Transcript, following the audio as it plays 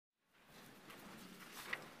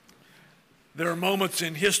There are moments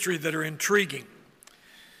in history that are intriguing,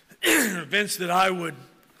 events that I would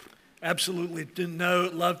absolutely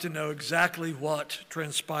love to know exactly what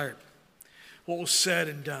transpired, what was said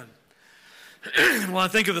and done. When I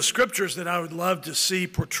think of the scriptures that I would love to see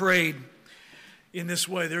portrayed in this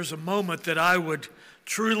way, there's a moment that I would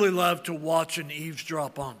truly love to watch and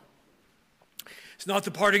eavesdrop on. It's not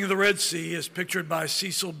the parting of the Red Sea as pictured by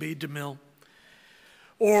Cecil B. DeMille,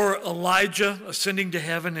 or Elijah ascending to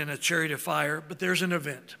heaven in a chariot of fire, but there's an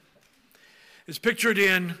event. It's pictured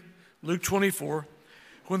in Luke 24,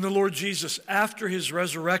 when the Lord Jesus, after his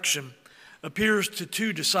resurrection, appears to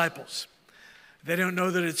two disciples. They don't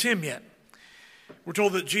know that it's him yet. We're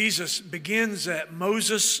told that Jesus begins at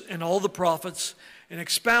Moses and all the prophets and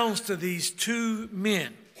expounds to these two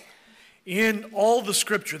men in all the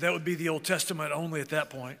scripture, that would be the Old Testament only at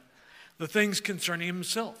that point, the things concerning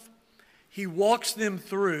himself. He walks them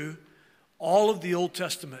through all of the Old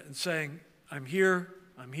Testament and saying, I'm here,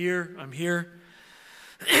 I'm here, I'm here.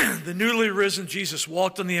 The newly risen Jesus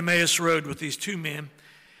walked on the Emmaus Road with these two men,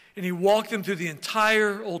 and he walked them through the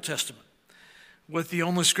entire Old Testament with the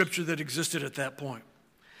only scripture that existed at that point.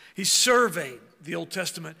 He surveyed the Old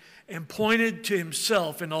Testament and pointed to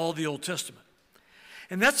himself in all the Old Testament.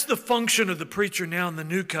 And that's the function of the preacher now in the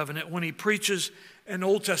New Covenant when he preaches an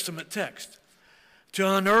Old Testament text, to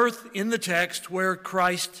unearth in the text where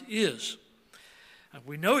Christ is.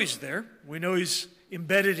 We know he's there. We know he's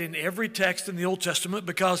embedded in every text in the Old Testament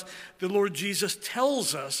because the Lord Jesus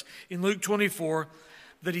tells us in Luke 24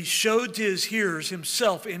 that he showed to his hearers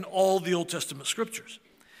himself in all the Old Testament scriptures.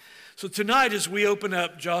 So tonight as we open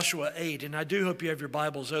up Joshua 8, and I do hope you have your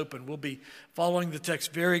Bibles open, we'll be following the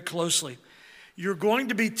text very closely. You're going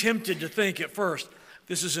to be tempted to think at first,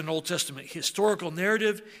 this is an Old Testament historical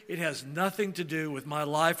narrative. It has nothing to do with my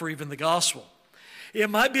life or even the gospel. It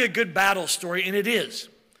might be a good battle story, and it is.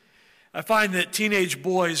 I find that teenage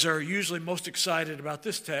boys are usually most excited about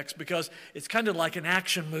this text because it's kind of like an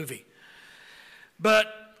action movie. But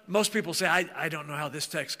most people say, I don't know how this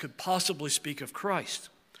text could possibly speak of Christ.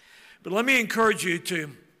 But let me encourage you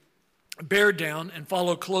to bear down and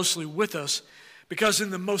follow closely with us, because in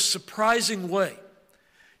the most surprising way,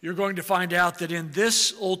 you're going to find out that in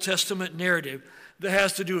this Old Testament narrative that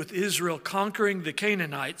has to do with Israel conquering the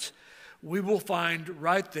Canaanites, we will find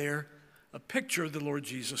right there a picture of the Lord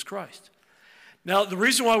Jesus Christ. Now, the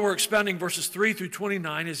reason why we're expounding verses 3 through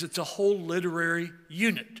 29 is it's a whole literary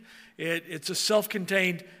unit. It's a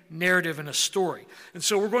self-contained narrative and a story. And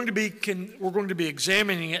so we're going to be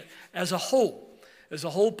examining it as a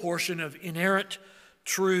whole portion of inerrant,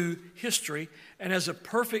 true history, and as a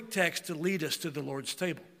perfect text to lead us to the Lord's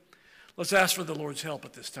table. Let's ask for the Lord's help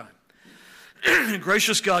at this time.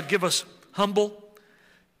 Gracious God, give us humble,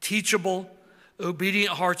 teachable,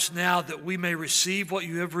 obedient hearts now that we may receive what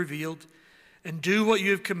you have revealed and do what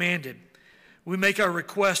you have commanded. We make our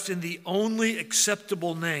request in the only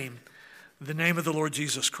acceptable name, the name of the Lord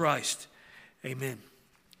Jesus Christ. Amen.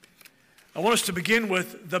 I want us to begin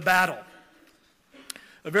with the battle.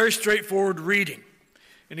 A very straightforward reading.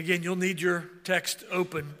 And again, you'll need your text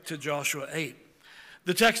open to Joshua 8.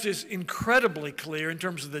 The text is incredibly clear in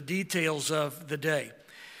terms of the details of the day.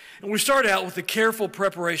 And we start out with the careful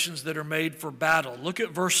preparations that are made for battle. Look at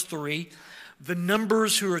verse 3, the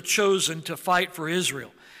numbers who are chosen to fight for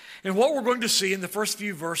Israel. And what we're going to see in the first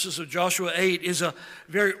few verses of Joshua 8 is a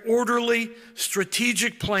very orderly,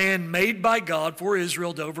 strategic plan made by God for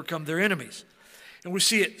Israel to overcome their enemies. And we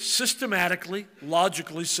see it systematically,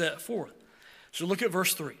 logically set forth. So look at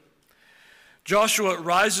verse 3. Joshua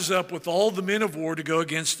rises up with all the men of war to go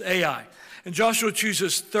against Ai. And Joshua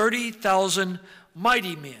chooses 30,000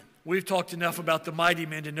 mighty men. We've talked enough about the mighty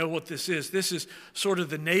men to know what this is. This is sort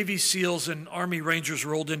of the Navy SEALs and Army Rangers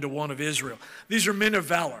rolled into one of Israel. These are men of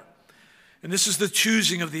valor. And this is the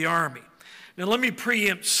choosing of the army. Now let me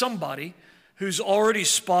preempt somebody who's already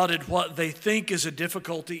spotted what they think is a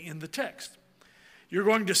difficulty in the text. You're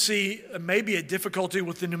going to see maybe a difficulty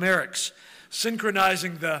with the numerics,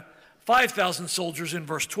 synchronizing the 5,000 soldiers in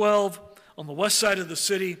verse 12 on the west side of the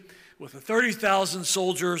city with the 30,000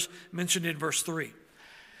 soldiers mentioned in verse 3.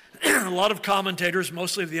 A lot of commentators,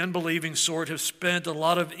 mostly of the unbelieving sort, have spent a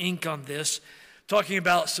lot of ink on this, talking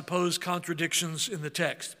about supposed contradictions in the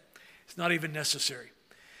text. It's not even necessary.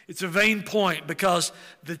 It's a vain point because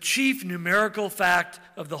the chief numerical fact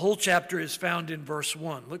of the whole chapter is found in verse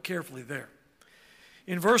 1. Look carefully there.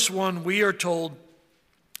 In verse 1, we are told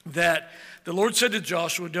that the Lord said to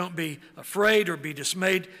Joshua, don't be afraid or be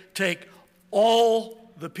dismayed. Take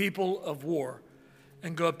all the people of war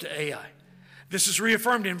and go up to Ai. This is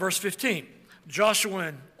reaffirmed in verse 15. Joshua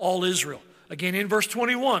and all Israel. Again in verse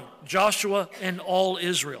 21, Joshua and all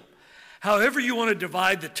Israel. However you want to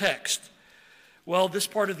divide the text, well, this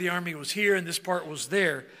part of the army was here and this part was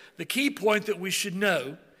there. The key point that we should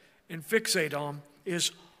know and fixate on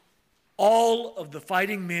is all of the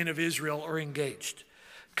fighting men of Israel are engaged.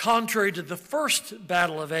 Contrary to the first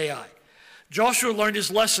battle of Ai, Joshua learned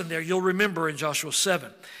his lesson there. You'll remember in Joshua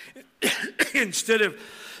 7. Instead of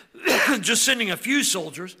just sending a few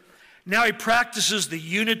soldiers, now he practices the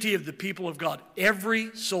unity of the people of God.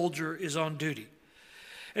 Every soldier is on duty.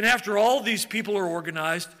 And after all these people are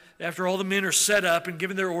organized, after all the men are set up and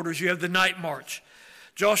given their orders, you have the night march.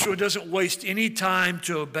 Joshua doesn't waste any time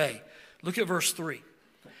to obey. Look at verse 3.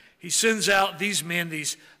 He sends out these men,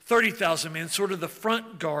 these 30,000 men, sort of the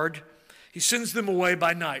front guard. He sends them away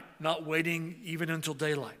by night, not waiting even until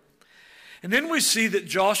daylight. And then we see that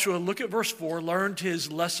Joshua, look at verse 4, learned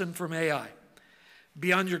his lesson from Ai.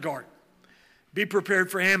 Be on your guard. Be prepared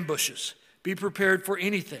for ambushes. Be prepared for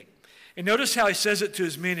anything. And notice how he says it to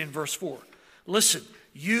his men in verse 4. Listen,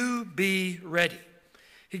 you be ready.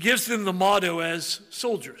 He gives them the motto as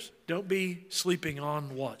soldiers. Don't be sleeping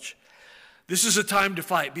on watch. This is a time to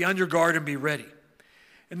fight. Be on your guard and be ready.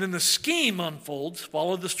 And then the scheme unfolds.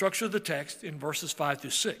 Follow the structure of the text in verses 5 through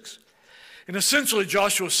 6. And essentially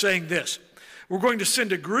Joshua is saying this. We're going to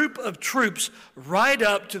send a group of troops right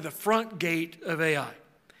up to the front gate of Ai.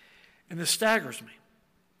 And this staggers me.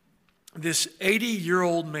 This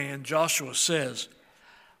 80-year-old man, Joshua, says,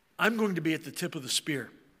 I'm going to be at the tip of the spear.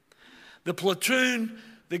 The platoon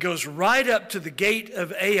that goes right up to the gate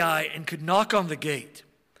of Ai and could knock on the gate,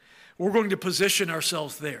 we're going to position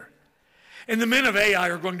ourselves there. And the men of Ai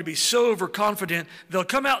are going to be so overconfident, they'll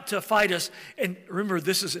come out to fight us. And remember,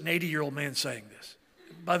 this is an 80-year-old man saying this.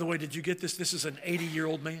 By the way, did you get this? This is an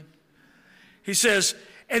 80-year-old man. He says,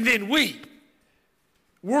 and then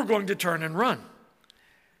we're going to turn and run.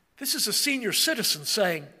 This is a senior citizen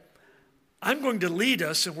saying, I'm going to lead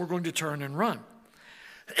us and we're going to turn and run.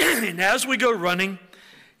 And as we go running,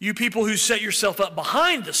 you people who set yourself up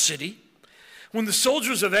behind the city, when the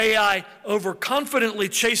soldiers of Ai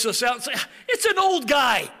overconfidently chase us out and say, it's an old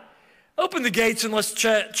guy, open the gates and let's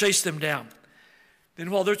chase them down.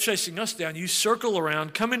 Then while they're chasing us down, you circle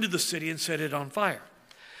around, come into the city and set it on fire.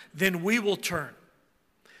 Then we will turn.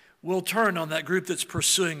 We'll turn on that group that's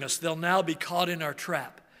pursuing us. They'll now be caught in our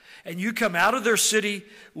trap. And you come out of their city,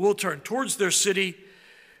 we'll turn towards their city,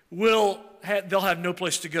 they'll have no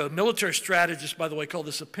place to go. Military strategists, by the way, call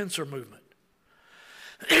this a pincer movement.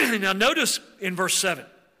 Now notice in verse 7,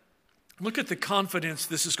 look at the confidence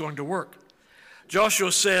this is going to work.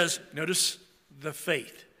 Joshua says, notice the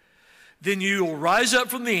faith. Then you will rise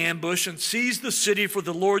up from the ambush and seize the city, for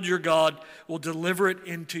the Lord your God will deliver it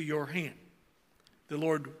into your hand. The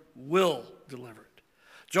Lord will deliver it.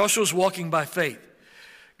 Joshua's walking by faith.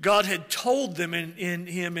 God had told them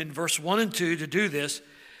in verse 1 and 2 to do this.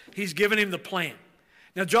 He's given him the plan.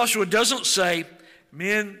 Now Joshua doesn't say,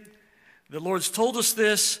 men, the Lord's told us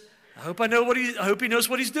this. I hope he knows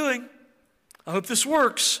what he's doing. I hope this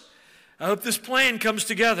works. I hope this plan comes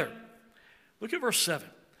together. Look at verse 7.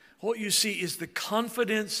 What you see is the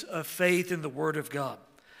confidence of faith in the word of God.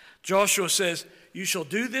 Joshua says, you shall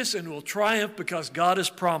do this and will triumph because God has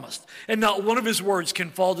promised. And not one of his words can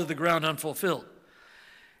fall to the ground unfulfilled.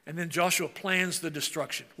 And then Joshua plans the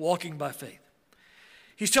destruction, walking by faith.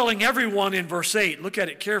 He's telling everyone in verse 8, look at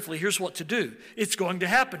it carefully, here's what to do. It's going to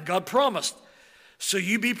happen. God promised. So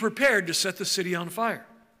you be prepared to set the city on fire.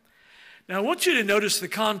 Now I want you to notice the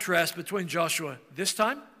contrast between Joshua this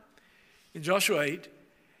time, in Joshua 8,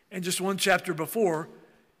 and just one chapter before,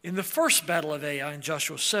 in the first battle of Ai in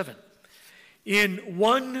Joshua 7. In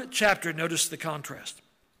one chapter, notice the contrast.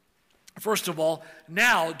 First of all,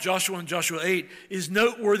 now Joshua in Joshua 8 is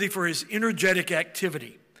noteworthy for his energetic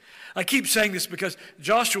activity. I keep saying this because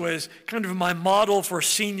Joshua is kind of my model for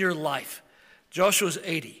senior life. Joshua's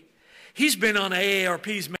 80. He's been on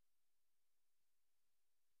AARP's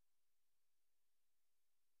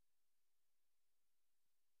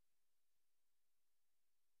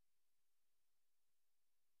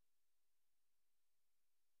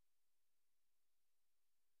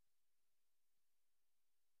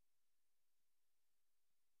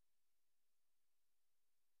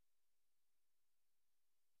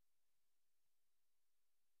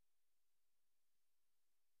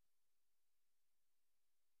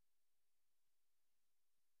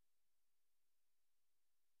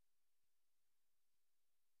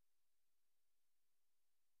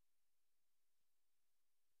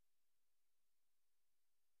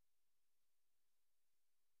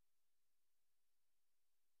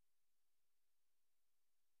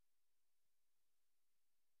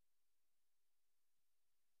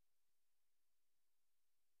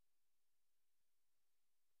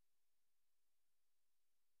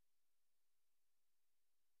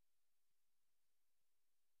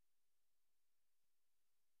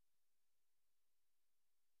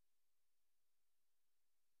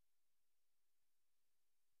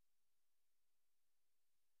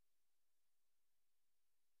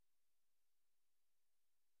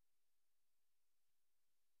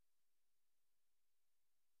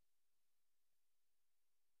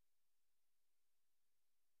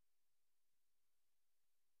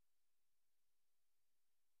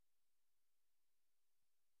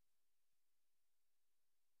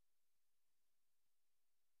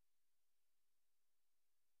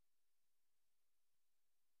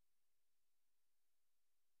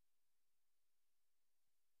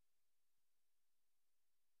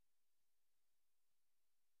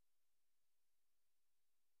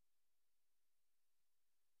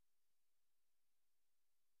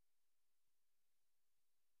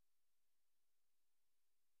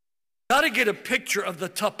Got to get a picture of the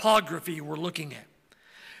topography we're looking at.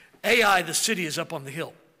 Ai, the city, is up on the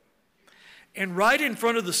hill. And right in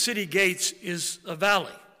front of the city gates is a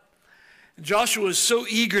valley. And Joshua is so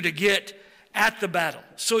eager to get at the battle,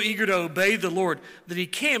 so eager to obey the Lord, that he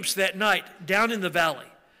camps that night down in the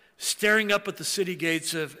valley, staring up at the city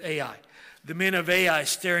gates of Ai. The men of Ai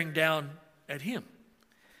staring down at him.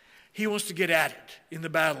 He wants to get at it in the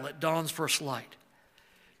battle at dawn's first light.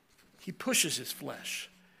 He pushes his flesh.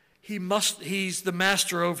 He's the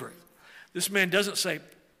master over it. This man doesn't say,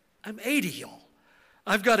 I'm 80, y'all.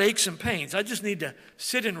 I've got aches and pains. I just need to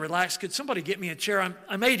sit and relax. Could somebody get me a chair?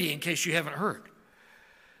 I'm 80 in case you haven't heard.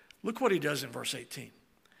 Look what he does in verse 18.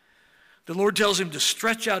 The Lord tells him to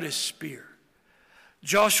stretch out his spear.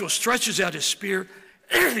 Joshua stretches out his spear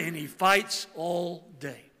and he fights all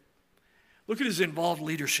day. Look at his involved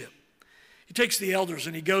leadership. He takes the elders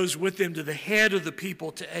and he goes with them to the head of the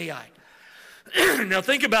people, to Ai. Now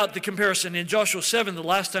think about the comparison. In Joshua 7, the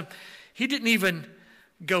last time, he didn't even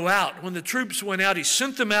go out. When the troops went out, he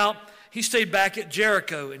sent them out. He stayed back at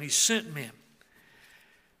Jericho and he sent men.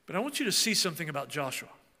 But I want you to see something about Joshua.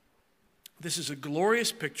 This is a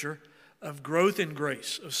glorious picture of growth in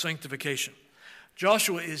grace, of sanctification.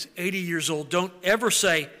 Joshua is 80 years old. Don't ever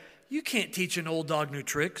say, you can't teach an old dog new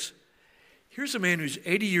tricks. Here's a man who's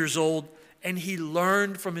 80 years old and he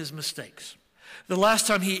learned from his mistakes. The last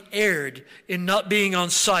time he erred in not being on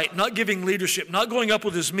site, not giving leadership, not going up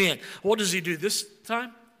with his men, what does he do this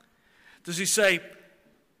time? Does he say,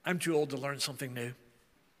 I'm too old to learn something new?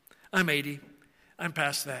 I'm 80. I'm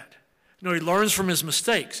past that. No, he learns from his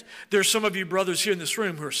mistakes. There's some of you brothers here in this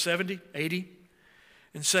room who are 70, 80,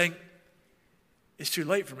 and saying, it's too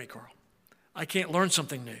late for me, Carl. I can't learn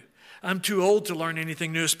something new. I'm too old to learn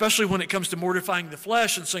anything new, especially when it comes to mortifying the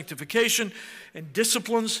flesh and sanctification and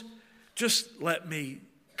disciplines. Just let me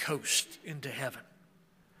coast into heaven.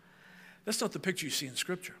 That's not the picture you see in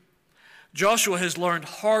Scripture. Joshua has learned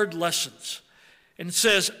hard lessons and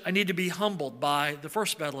says, I need to be humbled by the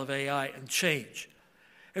first battle of Ai and change.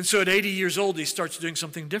 And so at 80 years old, he starts doing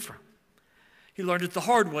something different. He learned it the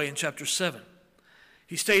hard way in chapter 7.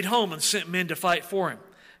 He stayed home and sent men to fight for him.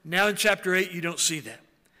 Now in chapter 8, you don't see that.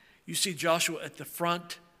 You see Joshua at the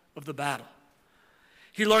front of the battle.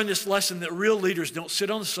 He learned this lesson that real leaders don't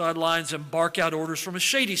sit on the sidelines and bark out orders from a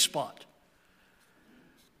shady spot.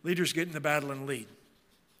 Leaders get in the battle and lead.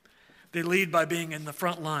 They lead by being in the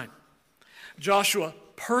front line. Joshua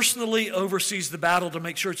personally oversees the battle to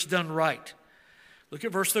make sure it's done right. Look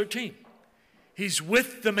at verse 13. He's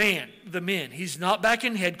with the men. He's not back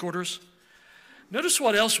in headquarters. Notice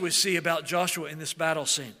what else we see about Joshua in this battle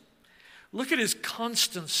scene. Look at his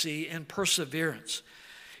constancy and perseverance.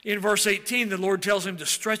 In verse 18, the Lord tells him to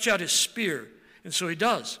stretch out his spear, and so he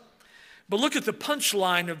does. But look at the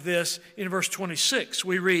punchline of this in verse 26.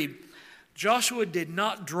 We read, Joshua did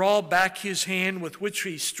not draw back his hand with which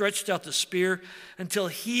he stretched out the spear until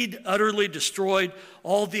he'd utterly destroyed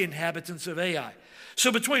all the inhabitants of Ai.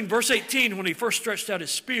 So between verse 18, when he first stretched out his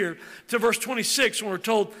spear, to verse 26, when we're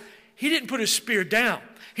told he didn't put his spear down.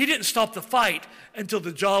 He didn't stop the fight until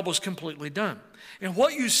the job was completely done. And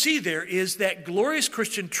what you see there is that glorious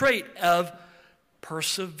Christian trait of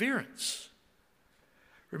perseverance.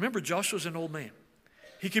 Remember, Joshua's an old man.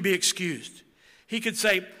 He could be excused. He could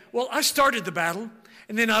say, well, I started the battle,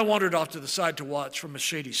 and then I wandered off to the side to watch from a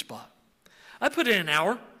shady spot. I put in an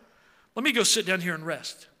hour. Let me go sit down here and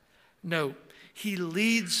rest. No, he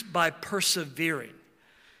leads by persevering.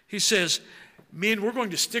 He says, men, we're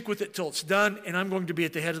going to stick with it till it's done, and I'm going to be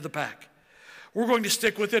at the head of the pack. We're going to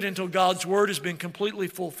stick with it until God's word has been completely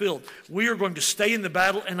fulfilled. We are going to stay in the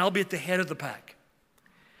battle, and I'll be at the head of the pack.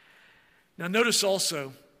 Now notice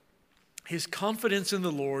also his confidence in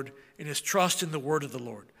the Lord and his trust in the word of the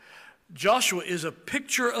Lord. Joshua is a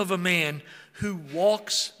picture of a man who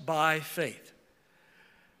walks by faith.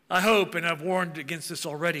 I hope, and I've warned against this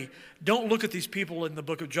already, don't look at these people in the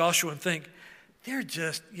book of Joshua and think, they're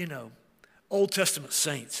just, Old Testament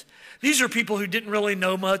saints. These are people who didn't really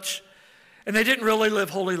know much, and they didn't really live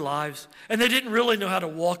holy lives, and they didn't really know how to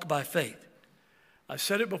walk by faith. I've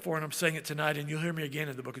said it before, and I'm saying it tonight, and you'll hear me again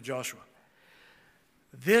in the book of Joshua.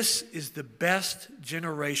 This is the best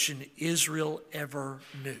generation Israel ever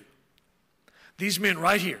knew. These men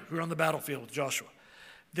right here who are on the battlefield with Joshua,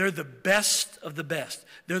 they're the best of the best.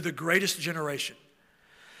 They're the greatest generation.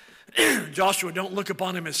 Joshua, don't look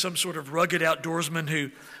upon him as some sort of rugged outdoorsman who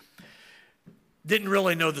didn't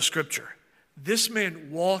really know the scripture. This man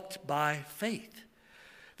walked by faith.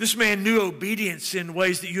 This man knew obedience in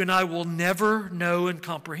ways that you and I will never know and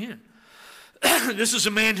comprehend. This is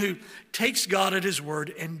a man who takes God at his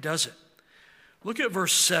word and does it. Look at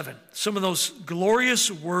verse 7. Some of those glorious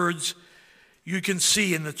words you can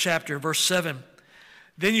see in the chapter. Verse 7.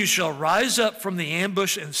 Then you shall rise up from the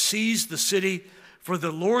ambush and seize the city, for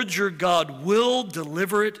the Lord your God will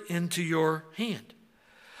deliver it into your hand.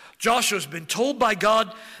 Joshua's been told by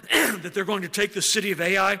God that they're going to take the city of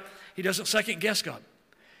Ai. He doesn't second guess God.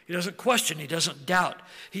 He doesn't question. He doesn't doubt.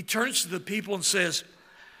 He turns to the people and says,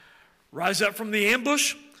 rise up from the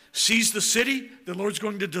ambush, seize the city. The Lord's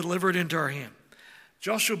going to deliver it into our hand.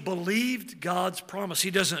 Joshua believed God's promise.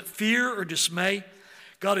 He doesn't fear or dismay.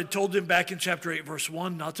 God had told him back in chapter 8, verse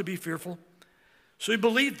 1, not to be fearful. So he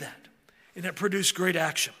believed that, and it produced great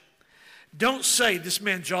action. Don't say this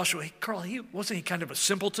man Joshua, hey, Carl, wasn't he kind of a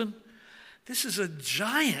simpleton? This is a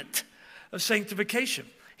giant of sanctification.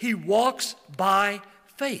 He walks by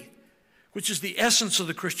faith, which is the essence of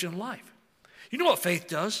the Christian life. You know what faith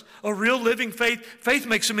does? A real living faith. Faith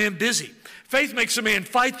makes a man busy. Faith makes a man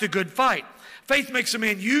fight the good fight. Faith makes a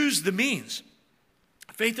man use the means.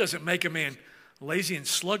 Faith doesn't make a man lazy and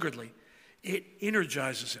sluggardly. It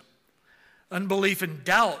energizes him. Unbelief and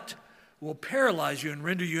doubt will paralyze you and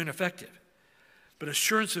render you ineffective. But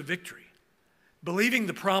assurance of victory, believing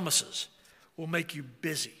the promises, will make you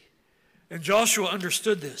busy. And Joshua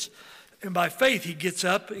understood this. And by faith, he gets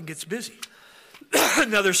up and gets busy.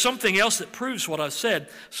 Now, there's something else that proves what I've said.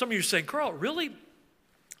 Some of you are saying, Carl, really?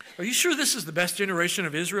 Are you sure this is the best generation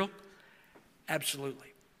of Israel?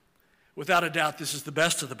 Absolutely. Without a doubt, this is the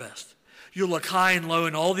best of the best. You'll look high and low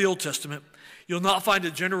in all the Old Testament. You'll not find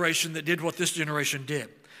a generation that did what this generation did.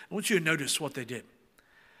 I want you to notice what they did.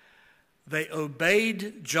 They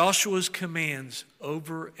obeyed Joshua's commands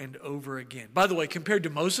over and over again. By the way, compared to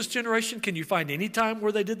Moses' generation, can you find any time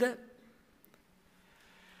where they did that?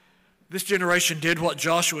 This generation did what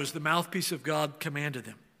Joshua, as the mouthpiece of God, commanded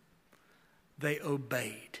them. They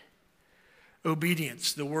obeyed.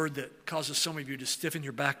 Obedience, the word that causes some of you to stiffen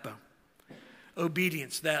your backbone.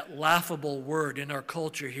 Obedience, that laughable word in our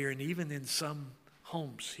culture here and even in some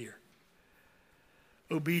homes here.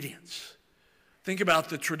 Obedience. Think about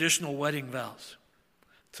the traditional wedding vows.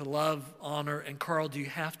 To love, honor, and Carl, do you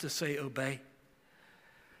have to say obey?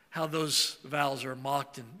 How those vows are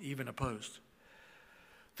mocked and even opposed.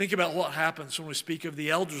 Think about what happens when we speak of the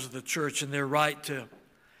elders of the church and their right to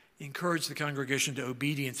encourage the congregation to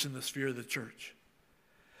obedience in the sphere of the church.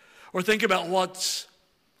 Or think about what's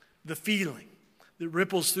the feeling that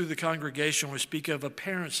ripples through the congregation when we speak of a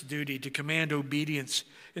parent's duty to command obedience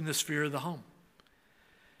in the sphere of the home.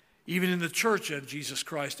 Even in the church of Jesus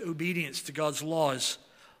Christ, obedience to God's law is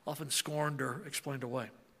often scorned or explained away.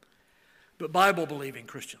 But Bible-believing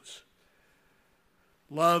Christians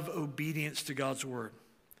love obedience to God's word.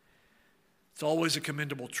 It's always a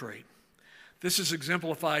commendable trait. This is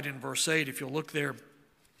exemplified in verse 8. If you'll look there,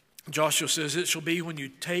 Joshua says, it shall be when you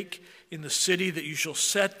take in the city that you shall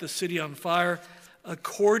set the city on fire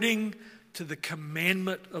according to the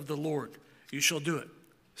commandment of the Lord. You shall do it.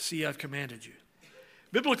 See, I've commanded you.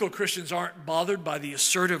 Biblical Christians aren't bothered by the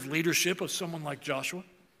assertive leadership of someone like Joshua.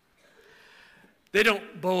 They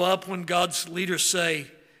don't bow up when God's leaders say,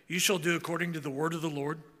 you shall do according to the word of the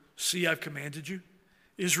Lord. See, I've commanded you.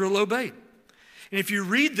 Israel obeyed. And if you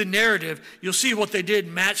read the narrative, you'll see what they did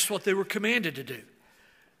matched what they were commanded to do.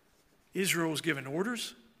 Israel was given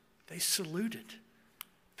orders. They saluted.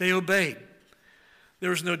 They obeyed. There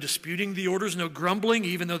was no disputing the orders, no grumbling,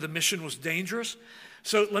 even though the mission was dangerous.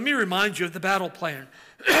 So let me remind you of the battle plan.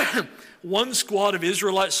 One squad of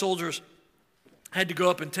Israelite soldiers had to go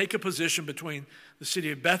up and take a position between the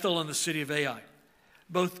city of Bethel and the city of Ai,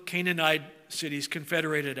 both Canaanite cities,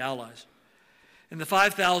 confederated allies. And the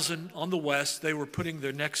 5,000 on the west, they were putting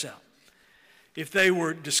their necks out. If they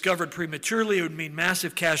were discovered prematurely, it would mean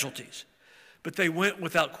massive casualties. But they went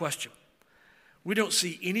without question. We don't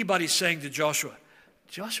see anybody saying to Joshua,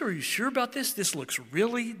 Joshua, are you sure about this? This looks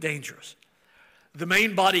really dangerous. The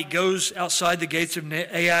main body goes outside the gates of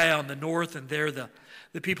Ai on the north, and there the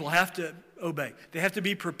people have to obey. They have to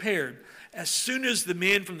be prepared. As soon as the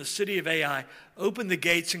men from the city of Ai open the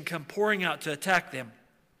gates and come pouring out to attack them,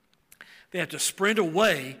 they have to sprint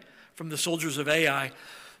away from the soldiers of Ai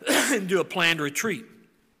and do a planned retreat.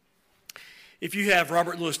 If you have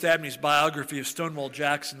Robert Louis Dabney's biography of Stonewall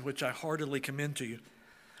Jackson, which I heartily commend to you,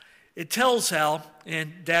 it tells how,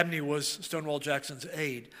 and Dabney was Stonewall Jackson's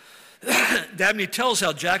aide, Dabney tells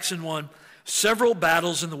how Jackson won several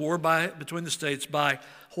battles in the war between the states by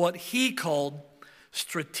what he called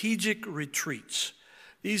strategic retreats.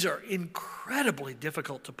 These are incredibly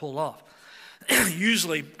difficult to pull off.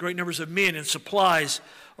 Usually, great numbers of men and supplies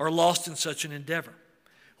are lost in such an endeavor.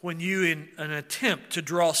 When you, in an attempt to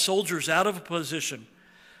draw soldiers out of a position,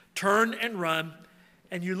 turn and run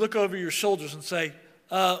and you look over your shoulders and say,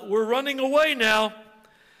 we're running away now,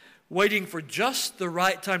 waiting for just the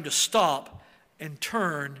right time to stop and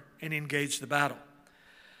turn and engage the battle.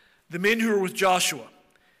 The men who were with Joshua,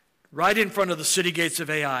 right in front of the city gates of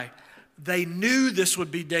Ai, they knew this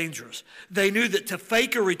would be dangerous. They knew that to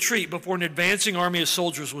fake a retreat before an advancing army of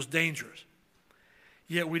soldiers was dangerous.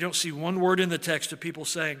 Yet we don't see one word in the text of people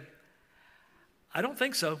saying, I don't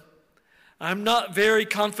think so. I'm not very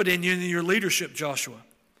confident in your leadership, Joshua.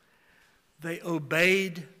 They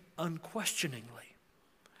obeyed unquestioningly.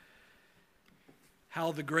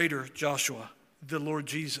 How the greater Joshua, the Lord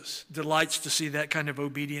Jesus, delights to see that kind of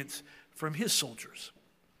obedience from his soldiers.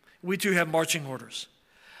 We too have marching orders.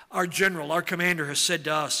 Our general, our commander has said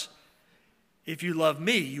to us, if you love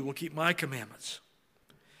me, you will keep my commandments.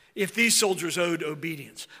 If these soldiers owed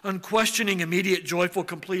obedience, unquestioning, immediate, joyful,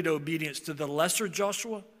 complete obedience to the lesser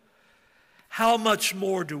Joshua, how much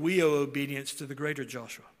more do we owe obedience to the greater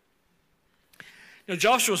Joshua? Now,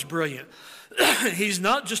 Joshua's brilliant. He's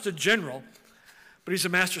not just a general, but he's a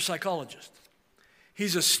master psychologist.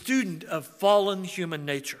 He's a student of fallen human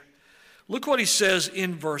nature. Look what he says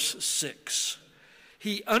in verse 6.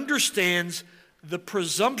 He understands the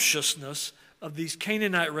presumptuousness of these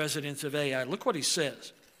Canaanite residents of Ai. Look what he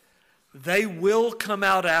says. They will come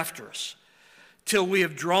out after us till we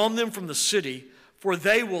have drawn them from the city, for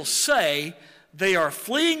they will say they are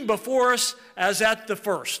fleeing before us as at the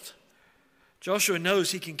first. Joshua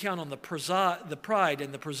knows he can count on the pride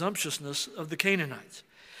and the presumptuousness of the Canaanites.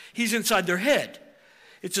 He's inside their head.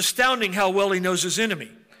 It's astounding how well he knows his enemy.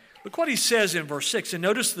 Look what he says in verse 6, and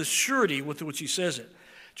notice the surety with which he says it.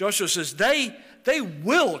 Joshua says, they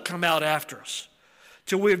will come out after us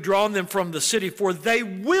till we have drawn them from the city, for they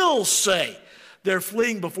will say they're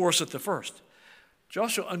fleeing before us at the first.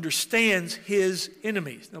 Joshua understands his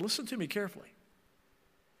enemies. Now listen to me carefully.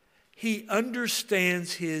 He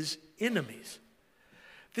understands his enemies.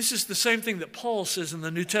 This is the same thing that Paul says in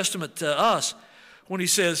the New Testament to us when he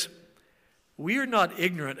says, we are not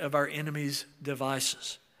ignorant of our enemies'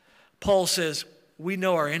 devices. Paul says, we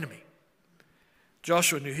know our enemy.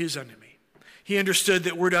 Joshua knew his enemy. He understood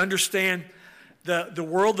that we're to understand the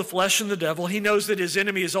world, the flesh, and the devil. He knows that his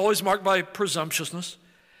enemy is always marked by presumptuousness,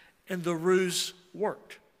 and the ruse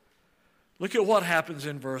worked. Look at what happens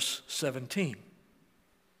in verse 17.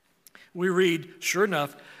 We read, sure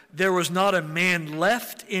enough, there was not a man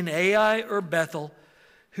left in Ai or Bethel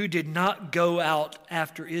who did not go out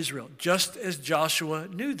after Israel, just as Joshua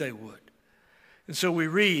knew they would. And so we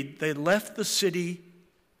read, they left the city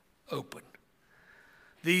open.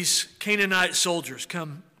 These Canaanite soldiers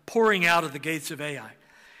come pouring out of the gates of Ai.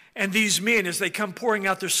 And these men, as they come pouring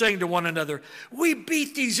out, they're saying to one another, we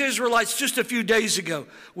beat these Israelites just a few days ago.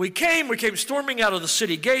 We came storming out of the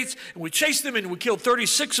city gates, and we chased them, and we killed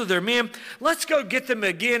 36 of their men. Let's go get them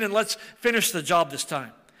again, and let's finish the job this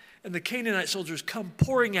time. And the Canaanite soldiers come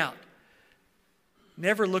pouring out,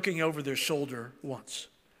 never looking over their shoulder once.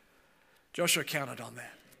 Joshua counted on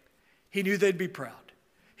that. He knew they'd be proud.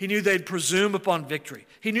 He knew they'd presume upon victory.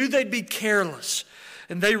 He knew they'd be careless.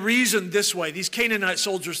 And they reasoned this way, these Canaanite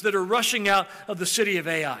soldiers that are rushing out of the city of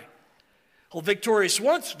Ai. Well, victorious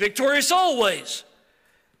once, victorious always.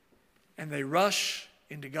 And they rush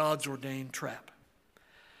into God's ordained trap.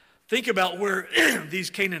 Think about where these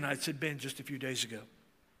Canaanites had been just a few days ago.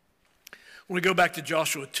 When we go back to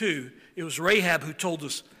Joshua 2, it was Rahab who told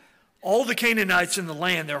us all the Canaanites in the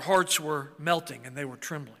land, their hearts were melting and they were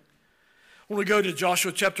trembling. When we go to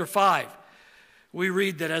Joshua chapter 5, we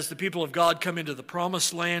read that as the people of God come into the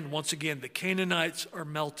promised land, once again, the Canaanites are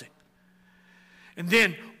melting. And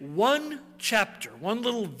then one chapter, one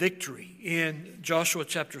little victory in Joshua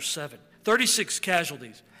chapter 7, 36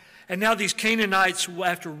 casualties. And now these Canaanites,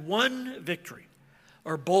 after one victory,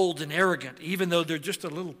 are bold and arrogant, even though they're just a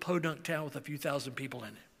little podunk town with a few thousand people in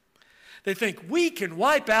it. They think, we can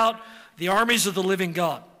wipe out the armies of the living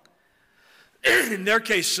God. In their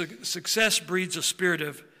case, success breeds a spirit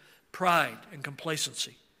of pride and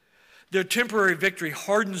complacency. Their temporary victory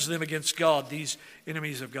hardens them against God, these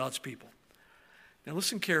enemies of God's people. Now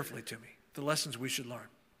listen carefully to me, the lessons we should learn.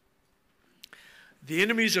 The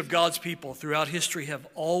enemies of God's people throughout history have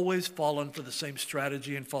always fallen for the same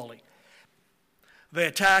strategy and folly. They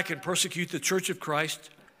attack and persecute the church of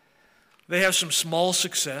Christ. They have some small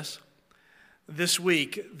success. This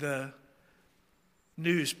week, the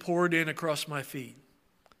news poured in across my feed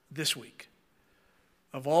this week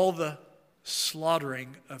of all the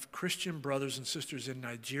slaughtering of Christian brothers and sisters in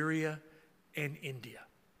Nigeria and India,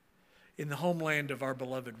 in the homeland of our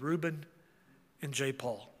beloved Reuben and J.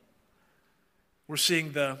 Paul. We're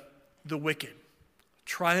seeing the wicked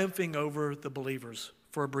triumphing over the believers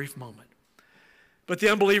for a brief moment. But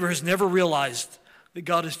the unbeliever has never realized that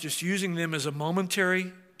God is just using them as a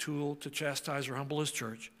momentary tool to chastise or humble his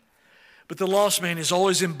church. But the lost man is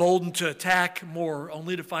always emboldened to attack more,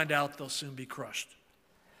 only to find out they'll soon be crushed.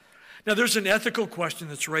 Now, there's an ethical question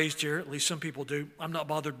that's raised here. At least some people do. I'm not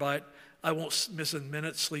bothered by it. I won't miss a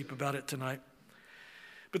minute's sleep about it tonight.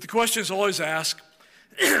 But the question is always asked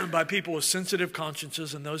by people with sensitive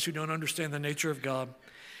consciences and those who don't understand the nature of God.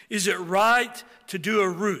 Is it right to do a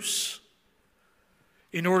ruse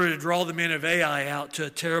in order to draw the men of Ai out to a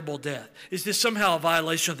terrible death? Is this somehow a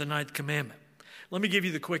violation of the ninth commandment? Let me give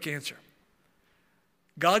you the quick answer.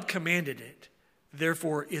 God commanded it,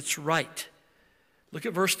 therefore it's right. Look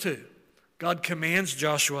at verse 2. God commands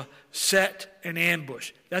Joshua, set an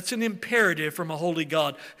ambush. That's an imperative from a holy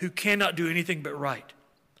God who cannot do anything but right.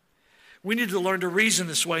 We need to learn to reason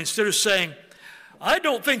this way. Instead of saying, I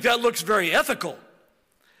don't think that looks very ethical,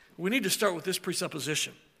 we need to start with this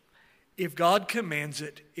presupposition. If God commands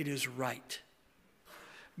it, it is right.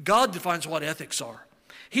 God defines what ethics are.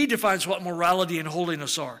 He defines what morality and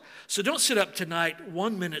holiness are. So don't sit up tonight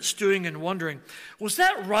 1 minute stewing and wondering, was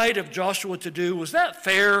that right of Joshua to do? Was that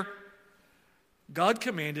fair? God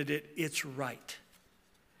commanded it, it's right.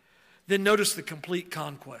 Then notice the complete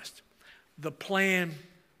conquest. The plan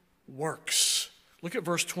works. Look at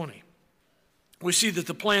verse 20. We see that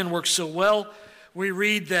the plan works so well. We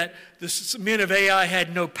read that the men of Ai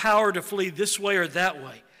had no power to flee this way or that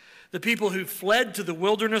way. The people who fled to the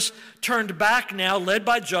wilderness turned back now, led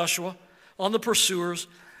by Joshua, on the pursuers,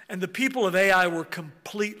 and the people of Ai were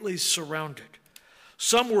completely surrounded.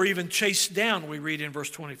 Some were even chased down, we read in verse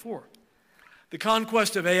 24. The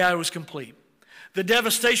conquest of Ai was complete. The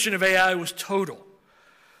devastation of Ai was total.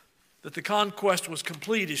 That the conquest was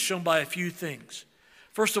complete is shown by a few things.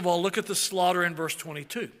 First of all, look at the slaughter in verse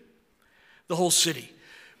 22. The whole city.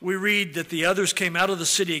 We read that the others came out of the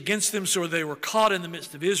city against them, so they were caught in the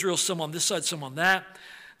midst of Israel, some on this side, some on that.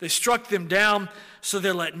 They struck them down, so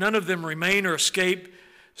they let none of them remain or escape.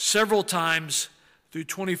 Several times through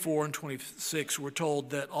 24 and 26, we're told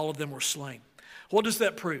that all of them were slain. What does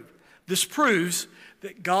that prove? This proves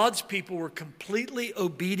that God's people were completely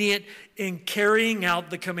obedient in carrying out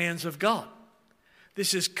the commands of God.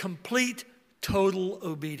 This is complete, total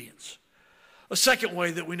obedience. A second way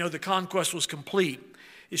that we know the conquest was complete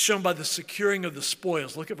is shown by the securing of the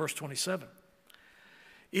spoils. Look at verse 27.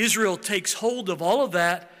 Israel takes hold of all of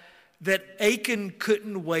that Achan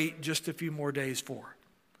couldn't wait just a few more days for.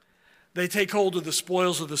 They take hold of the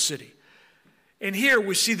spoils of the city. And here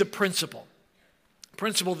we see the principle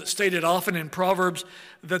that's stated often in Proverbs,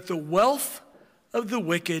 that the wealth of the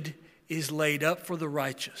wicked is laid up for the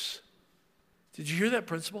righteous. Did you hear that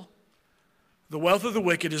principle? The wealth of the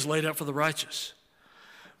wicked is laid up for the righteous.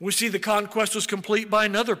 We see the conquest was complete by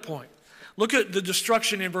another point. Look at the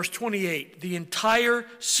destruction in verse 28. The entire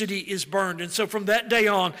city is burned. And so from that day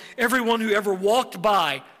on, everyone who ever walked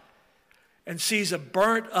by and sees a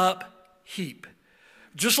burnt up heap,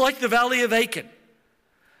 just like the valley of Achan,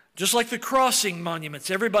 just like the crossing monuments,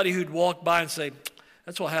 everybody who'd walk by and say,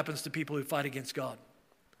 that's what happens to people who fight against God.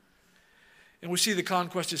 And we see the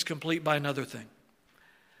conquest is complete by another thing.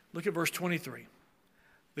 Look at verse 23.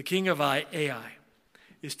 The king of Ai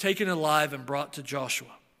is taken alive and brought to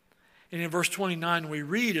Joshua. And in verse 29, we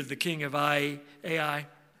read of the king of Ai,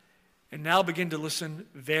 and now begin to listen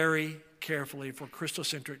very carefully for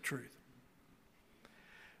Christocentric truth.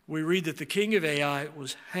 We read that the king of Ai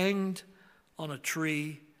was hanged on a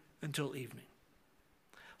tree until evening.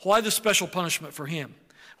 Why the special punishment for him?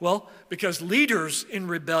 Well, because leaders in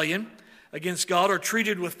rebellion against God are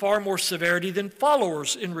treated with far more severity than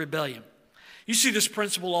followers in rebellion. You see this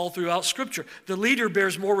principle all throughout Scripture. The leader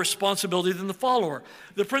bears more responsibility than the follower.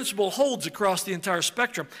 The principle holds across the entire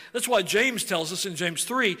spectrum. That's why James tells us in James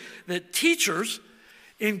 3 that teachers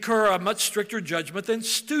incur a much stricter judgment than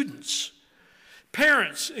students.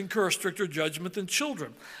 Parents incur a stricter judgment than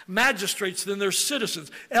children. Magistrates than their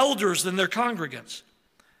citizens. Elders than their congregants.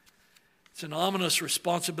 It's an ominous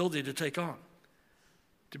responsibility to take on.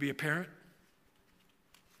 To be a parent,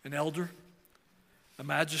 an elder, a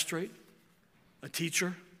magistrate, a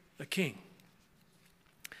teacher, a king.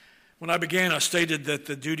 When I began, I stated that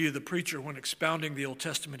the duty of the preacher when expounding the Old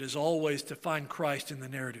Testament is always to find Christ in the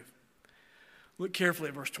narrative. Look carefully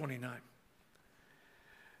at verse 29.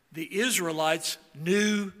 The Israelites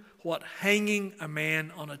knew what hanging a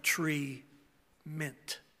man on a tree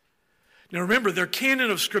meant. Now remember, their canon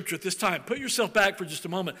of Scripture at this time, put yourself back for just a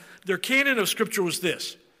moment. Their canon of Scripture was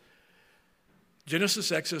this: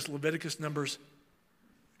 Genesis, Exodus, Leviticus, Numbers,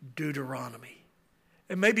 Deuteronomy.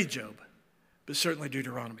 And maybe Job, but certainly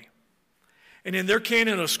Deuteronomy. And in their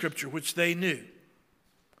canon of Scripture, which they knew,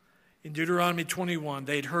 In Deuteronomy 21,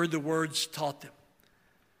 they'd heard the words taught them.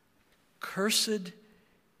 Cursed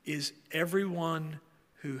is everyone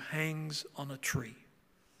who hangs on a tree.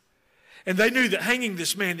 And they knew that hanging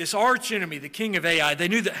this man, this arch enemy, the king of Ai, they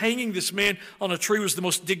knew that hanging this man on a tree was the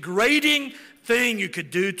most degrading thing you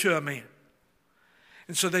could do to a man.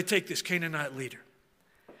 And so they take this Canaanite leader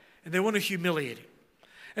and they want to humiliate him.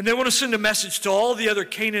 And they want to send a message to all the other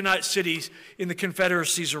Canaanite cities in the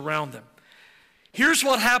confederacies around them. Here's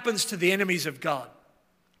what happens to the enemies of God.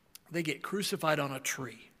 They get crucified on a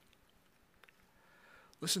tree.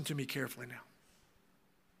 Listen to me carefully now.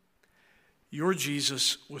 Your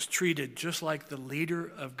Jesus was treated just like the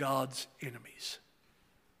leader of God's enemies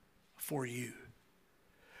for you.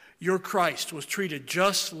 Your Christ was treated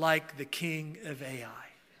just like the king of Ai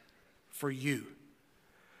for you.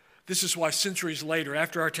 This is why centuries later,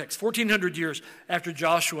 after our text, 1,400 years after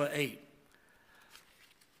Joshua 8,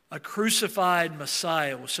 a crucified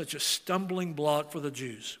Messiah was such a stumbling block for the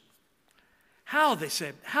Jews. How, they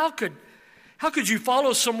said, how could you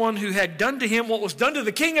follow someone who had done to him what was done to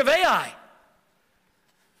the king of Ai?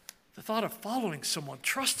 The thought of following someone,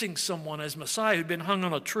 trusting someone as Messiah who'd been hung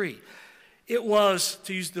on a tree, it was,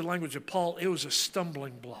 to use the language of Paul, it was a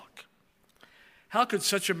stumbling block. How could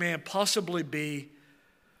such a man possibly be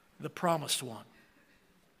the promised one?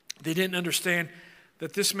 They didn't understand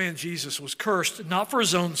that this man Jesus was cursed, not for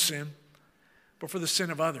his own sin, but for the sin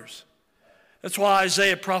of others. That's why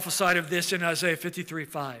Isaiah prophesied of this in Isaiah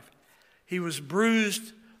 53:5. He was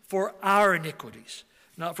bruised for our iniquities,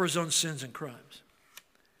 not for his own sins and crimes.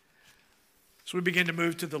 So we begin to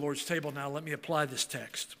move to the Lord's table now. Let me apply this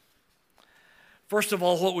text. First of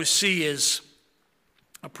all, what we see is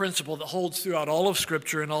a principle that holds throughout all of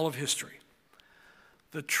Scripture and all of history.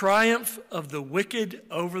 The triumph of the wicked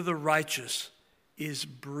over the righteous is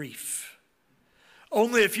brief.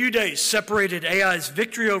 Only a few days separated Ai's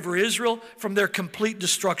victory over Israel from their complete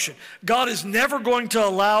destruction. God is never going to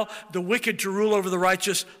allow the wicked to rule over the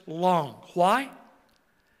righteous long. Why?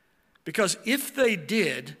 Because if they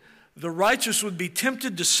did, the righteous would be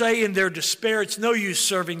tempted to say in their despair, it's no use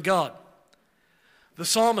serving God. The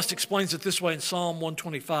psalmist explains it this way in Psalm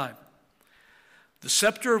 125. The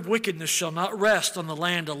scepter of wickedness shall not rest on the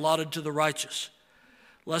land allotted to the righteous,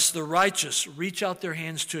 lest the righteous reach out their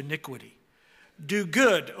hands to iniquity. Do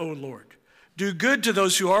good, O Lord. Do good to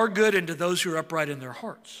those who are good and to those who are upright in their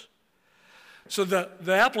hearts. So the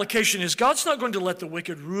application is God's not going to let the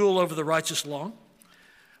wicked rule over the righteous long.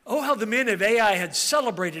 Oh, how the men of Ai had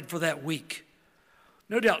celebrated for that week.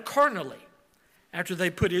 No doubt carnally, after they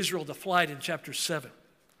put Israel to flight in chapter 7.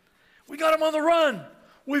 We got them on the run.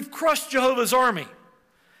 We've crushed Jehovah's army.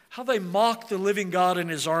 How they mocked the living God and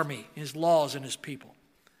his army, his laws and his people.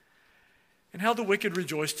 And how the wicked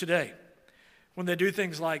rejoice today when they do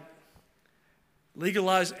things like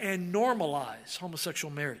legalize and normalize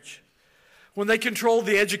homosexual marriage. When they control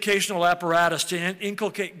the educational apparatus to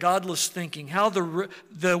inculcate godless thinking, how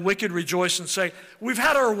the wicked rejoice and say, we've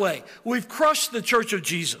had our way. We've crushed the church of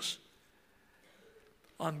Jesus.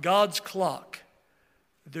 On God's clock,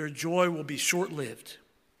 their joy will be short-lived.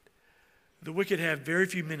 The wicked have very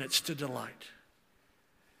few minutes to delight.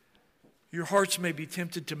 Your hearts may be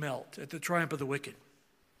tempted to melt at the triumph of the wicked.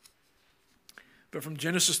 But from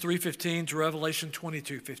Genesis 3:15 to Revelation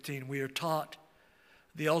 22:15, we are taught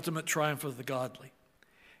the ultimate triumph of the godly.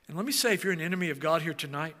 And let me say, if you're an enemy of God here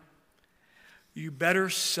tonight, you better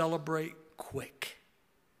celebrate quick.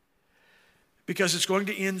 Because it's going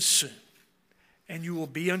to end soon. And you will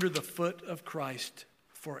be under the foot of Christ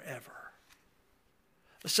forever.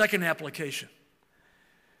 The second application.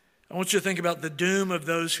 I want you to think about the doom of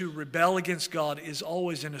those who rebel against God is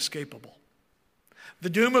always inescapable. The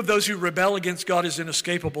doom of those who rebel against God is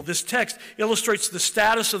inescapable. This text illustrates the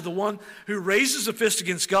status of the one who raises a fist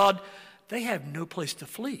against God. They have no place to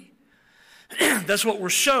flee. That's what we're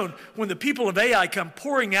shown. When the people of Ai come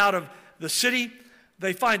pouring out of the city,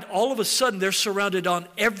 they find all of a sudden they're surrounded on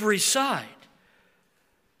every side.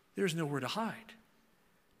 There's nowhere to hide.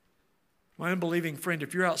 My unbelieving friend,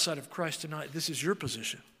 if you're outside of Christ tonight, this is your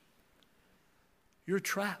position. You're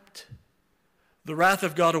trapped. The wrath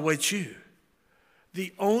of God awaits you.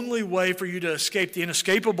 The only way for you to escape the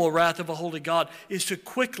inescapable wrath of a holy God is to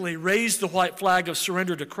quickly raise the white flag of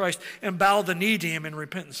surrender to Christ and bow the knee to him in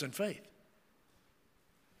repentance and faith.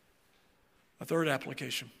 A third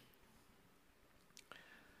application.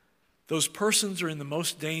 Those persons are in the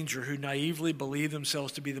most danger who naively believe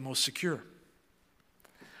themselves to be the most secure.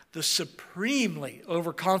 The supremely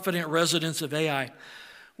overconfident residents of Ai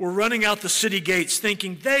were running out the city gates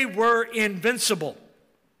thinking they were invincible.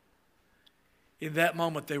 In that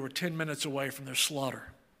moment, they were 10 minutes away from their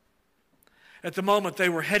slaughter. At the moment they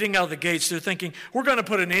were heading out of the gates, they're thinking, we're going to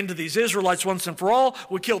put an end to these Israelites once and for all.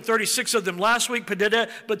 We killed 36 of them last week,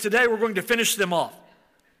 but today we're going to finish them off.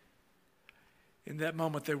 In that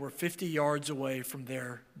moment, they were 50 yards away from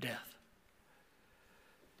their death.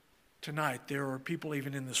 Tonight, there are people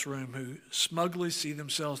even in this room who smugly see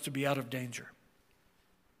themselves to be out of danger.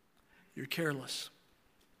 You're careless.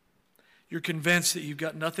 You're convinced that you've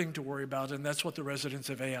got nothing to worry about, and that's what the residents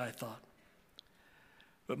of Ai thought.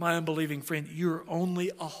 But my unbelieving friend, you're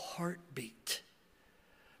only a heartbeat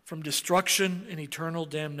from destruction and eternal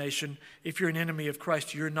damnation. If you're an enemy of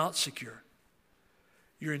Christ, you're not secure.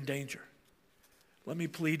 You're in danger. Let me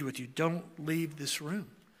plead with you, don't leave this room.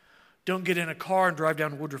 Don't get in a car and drive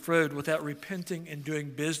down Woodruff Road without repenting and doing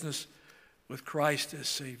business with Christ as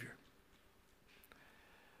Savior.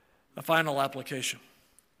 A final application.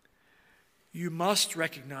 You must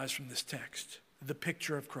recognize from this text the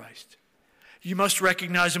picture of Christ. You must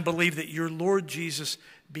recognize and believe that your Lord Jesus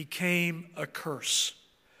became a curse.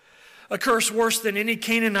 A curse worse than any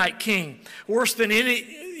Canaanite king, worse than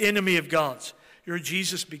any enemy of God's. Your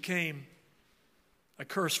Jesus became a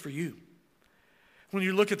curse for you. When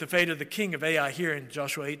you look at the fate of the king of Ai here in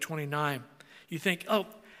Joshua 8:29, you think, oh,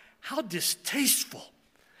 how distasteful.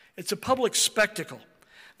 It's a public spectacle.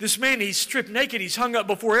 This man, he's stripped naked, he's hung up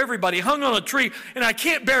before everybody, hung on a tree, and I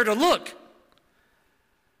can't bear to look.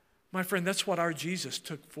 My friend, that's what our Jesus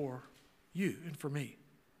took for you and for me.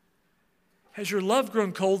 Has your love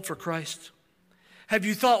grown cold for Christ? Have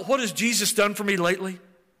you thought, what has Jesus done for me lately?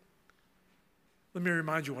 Let me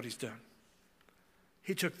remind you what he's done.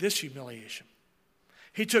 He took this humiliation.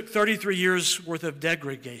 He took 33 years worth of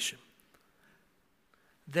degradation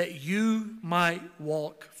that you might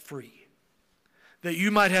walk free, that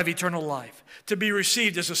you might have eternal life, to be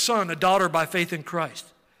received as a son, a daughter by faith in Christ.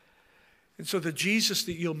 And so the Jesus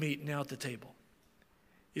that you'll meet now at the table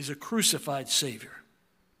is a crucified Savior.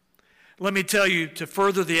 Let me tell you, to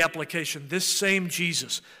further the application, this same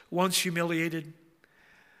Jesus, once humiliated,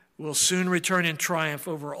 will soon return in triumph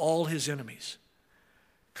over all his enemies.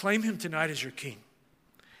 Claim him tonight as your king.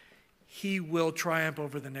 He will triumph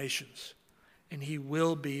over the nations, and he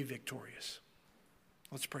will be victorious.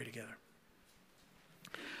 Let's pray together.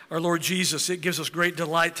 Our Lord Jesus, it gives us great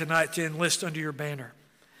delight tonight to enlist under your banner.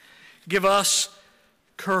 Give us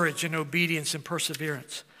courage and obedience and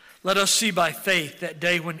perseverance. Let us see by faith that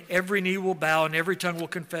day when every knee will bow and every tongue will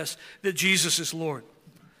confess that Jesus is Lord.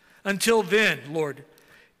 Until then, Lord,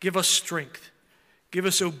 give us strength. Give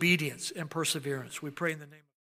us obedience and perseverance. We pray in the name of